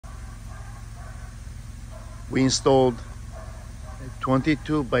We installed a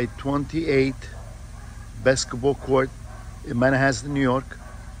 22 by 28 basketball court in Manhasset, New York.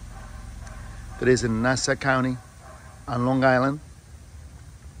 That is in Nassau County on Long Island.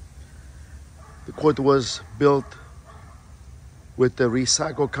 The court was built with the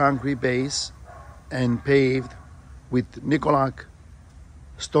recycled concrete base and paved with interlock,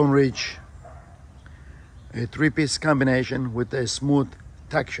 stone ridge, a three-piece combination with a smooth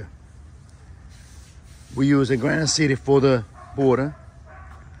texture. We use a granite city for the border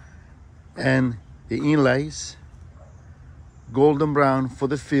and the inlays, golden brown for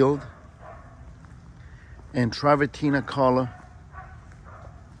the field, and travertina color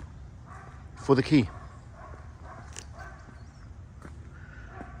for the key.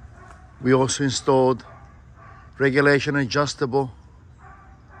 We also installed regulation adjustable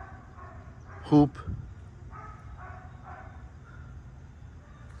hoop.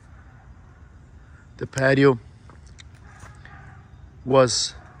 The patio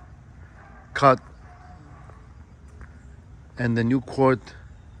was cut and the new court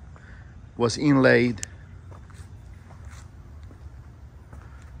was inlaid.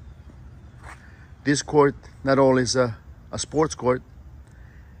 This court not only is a sports court,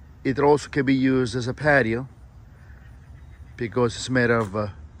 it also can be used as a patio because it's made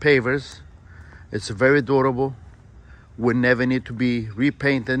of pavers. It's very durable, would never need to be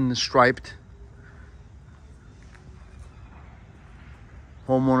repainted and striped.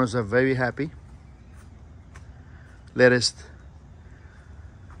 Homeowners are very happy. Latest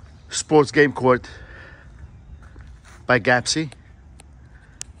sports game court by Gapsy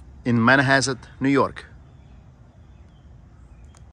in Manhasset, New York.